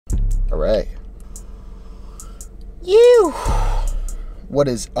All right. You. What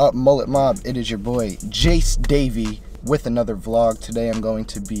is up, Mullet Mob? It is your boy Jace Davey with another vlog. Today I'm going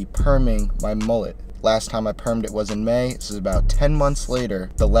to be perming my mullet. Last time I permed it was in May. This is about 10 months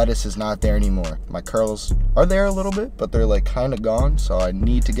later. The lettuce is not there anymore. My curls are there a little bit, but they're like kind of gone, so I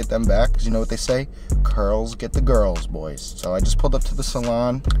need to get them back, because you know what they say? Curls get the girls, boys. So I just pulled up to the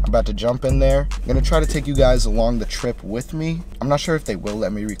salon. I'm about to jump in there. I'm gonna try to take you guys along the trip with me. I'm not sure if they will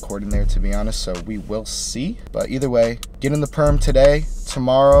let me record in there, to be honest, so we will see. But either way, getting the perm today,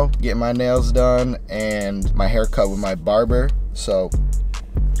 tomorrow, getting my nails done, and my haircut with my barber. So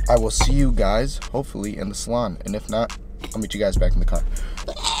I will see you guys, hopefully, in the salon. And if not, I'll meet you guys back in the car.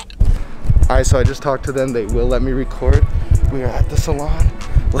 Alright, so I just talked to them. They will let me record. We are at the salon.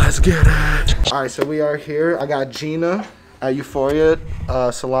 Let's get it. Alright, so we are here. I got Gina at Euphoria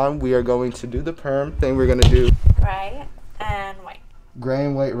Salon. We are going to do the perm. Thing we're going to do gray and white. Gray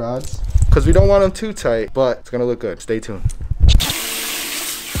and white rods. Because we don't want them too tight, but it's going to look good. Stay tuned.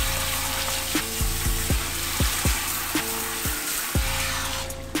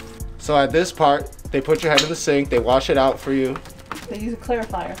 So at this part, they put your head in the sink, they wash it out for you. They use a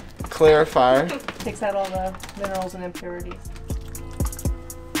clarifier. Clarifier. Takes out all the minerals and impurities.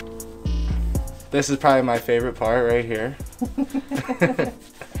 This is probably my favorite part right here.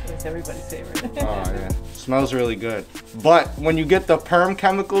 It's everybody's favorite. Oh yeah, smells really good. But when you get the perm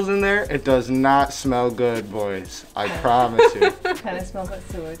chemicals in there, it does not smell good, boys. I promise you. It kind of smells like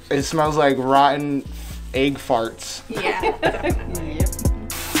sewage. It smells like rotten egg farts. Yeah. Yep.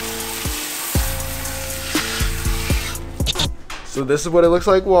 So this is what it looks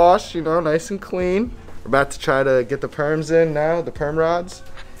like washed, you know, nice and clean. We're about to try to get the perms in now, the perm rods.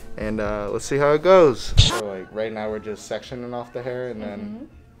 And let's see how it goes. So like right now we're just sectioning off the hair, and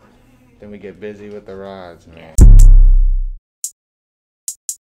then we get busy with the rods, man.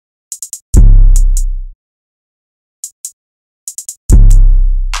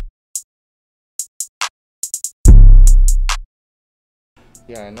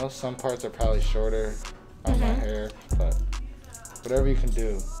 Yeah, I know some parts are probably shorter on my hair, but whatever you can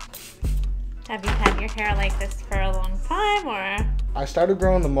do. Have you had your hair like this for a long time, or? I started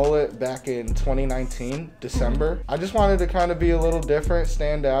growing the mullet back in 2019, December. I just wanted to kind of be a little different,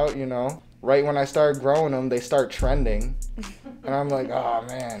 stand out, you know. Right when I started growing them, they start trending. And I'm like, oh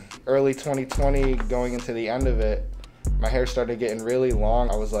man, early 2020, going into the end of it, my hair started getting really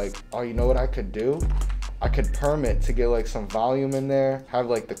long. I was like, oh, you know what I could do? I could perm it to get like some volume in there, have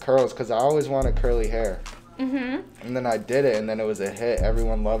like the curls, because I always wanted curly hair. And then I did it, and then it was a hit.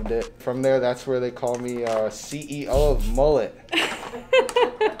 Everyone loved it. From there, that's where they call me CEO of Mullet.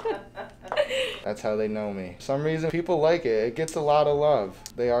 That's how they know me. For some reason, people like it. It gets a lot of love.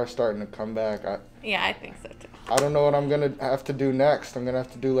 They are starting to come back. Yeah, I think so too. I don't know what I'm gonna have to do next. I'm gonna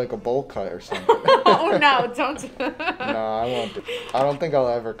have to do like a bowl cut or something. Oh no, don't. No, I won't do. I don't think I'll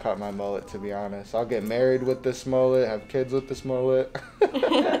ever cut my mullet, to be honest. I'll get married with this mullet, have kids with this mullet.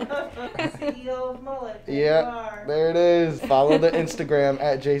 CEO of Mullet. Yeah, there it is. Follow the Instagram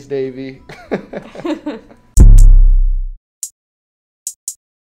at Jace Davey.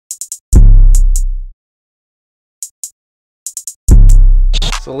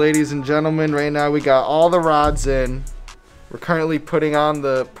 So ladies and gentlemen, right now we got all the rods in. We're currently putting on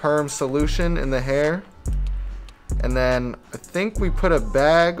the perm solution in the hair. And then I think we put a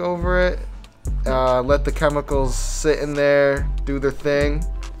bag over it. Let the chemicals sit in there, do their thing.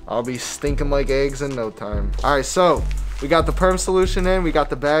 I'll be stinking like eggs in no time. All right, so we got the perm solution in, we got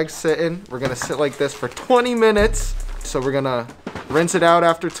the bag sitting. We're gonna sit like this for 20 minutes. So we're gonna rinse it out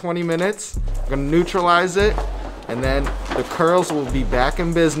after 20 minutes. We're gonna neutralize it. And then the curls will be back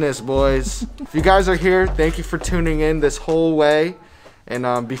in business, boys. If you guys are here, thank you for tuning in this whole way.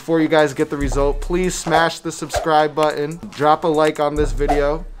 And before you guys get the result, please smash the subscribe button. Drop a like on this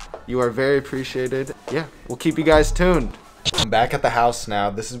video. You are very appreciated. Yeah, we'll keep you guys tuned. I'm back at the house now.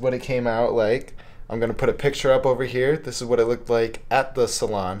 This is what it came out like. I'm gonna put a picture up over here. This is what it looked like at the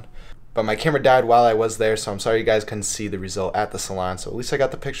salon. But my camera died while I was there, so I'm sorry you guys couldn't see the result at the salon. So at least I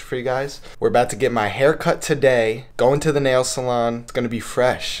got the picture for you guys. We're about to get my hair cut today. Going to the nail salon. It's gonna be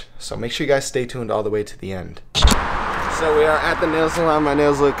fresh. So make sure you guys stay tuned all the way to the end. So we are at the nail salon. My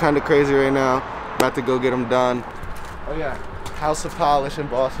nails look kind of crazy right now. About to go get them done. Oh yeah, House of Polish in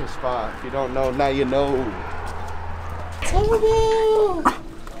Boston Spa. If you don't know, now you know.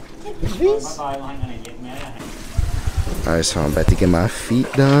 Alright, so I'm about to get my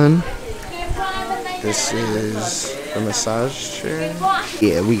feet done. This is the massage chair.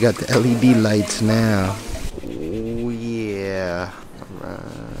 Yeah, we got the LED lights now. Oh yeah.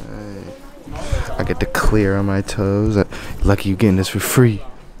 Alright. I get to clear on my toes. Lucky you getting this for free.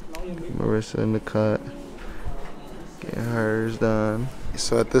 Marissa in the cut. Get hers done.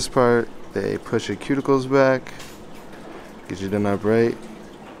 So at this part, they push your cuticles back. Get you done up right.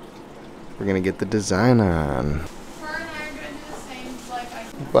 We're gonna get the design on.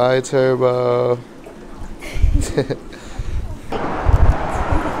 Bye, Turbo.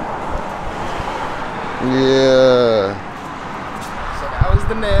 Yeah. So that was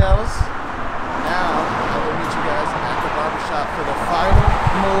the nails. Now I will meet you guys at the barbershop for the final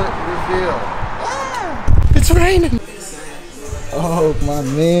mullet reveal. It's raining. Oh my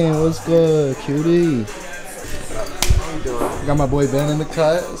man, what's good, cutie? How you doing? Got my boy Ben in the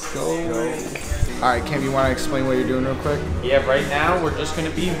cut. Let's go. All right, Cam, you want to explain what you're doing real quick? Yeah, right now we're just gonna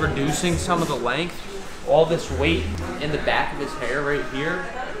be reducing some of the length, all this weight in the back of his hair right here.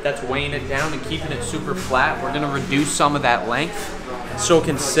 That's weighing it down and keeping it super flat. We're gonna reduce some of that length so it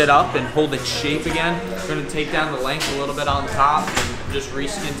can sit up and hold its shape again. We're gonna take down the length a little bit on top and just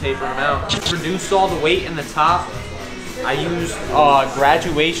re-skin taper them out. Reduced all the weight in the top. I used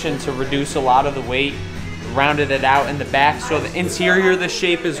graduation to reduce a lot of the weight, rounded it out in the back so the interior of the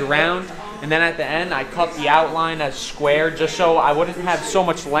shape is round. And then at the end, I cut the outline as square just so I wouldn't have so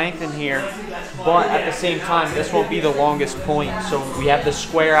much length in here. But at the same time, this won't be the longest point. So we have the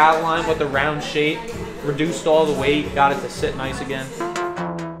square outline with the round shape, reduced all the weight, got it to sit nice again.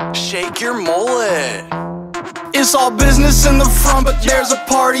 Shake your mullet. It's all business in the front, but there's a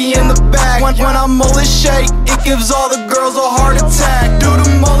party in the back. When I mullet shake, it gives all the girls a heart attack. Do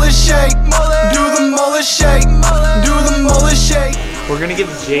the mullet shake, do the mullet shake, do the mullet shake. We're gonna give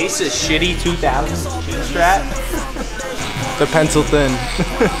Jace a shitty 2000 chin strap. The pencil thin.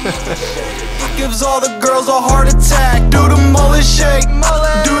 It gives all the girls a heart attack. Do the mullet shake,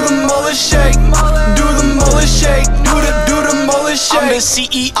 do the mullet shake, do the mullet shake, do the mullet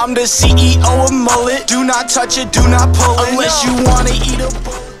shake. I'm the CEO of mullet. Do not touch it, do not pull it unless you wanna eat a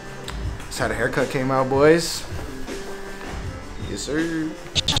bullet. That's how the haircut came out, boys. Yes, sir.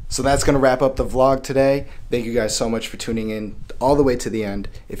 So that's going to wrap up the vlog today. Thank you guys so much for tuning in all the way to the end.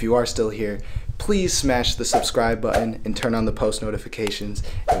 If you are still here, please smash the subscribe button and turn on the post notifications.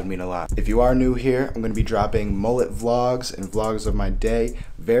 It would mean a lot. If you are new here, I'm going to be dropping mullet vlogs and vlogs of my day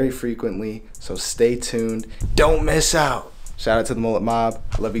very frequently, so stay tuned. Don't miss out. Shout out to the Mullet Mob.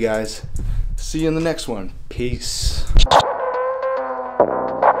 I love you guys. See you in the next one. Peace.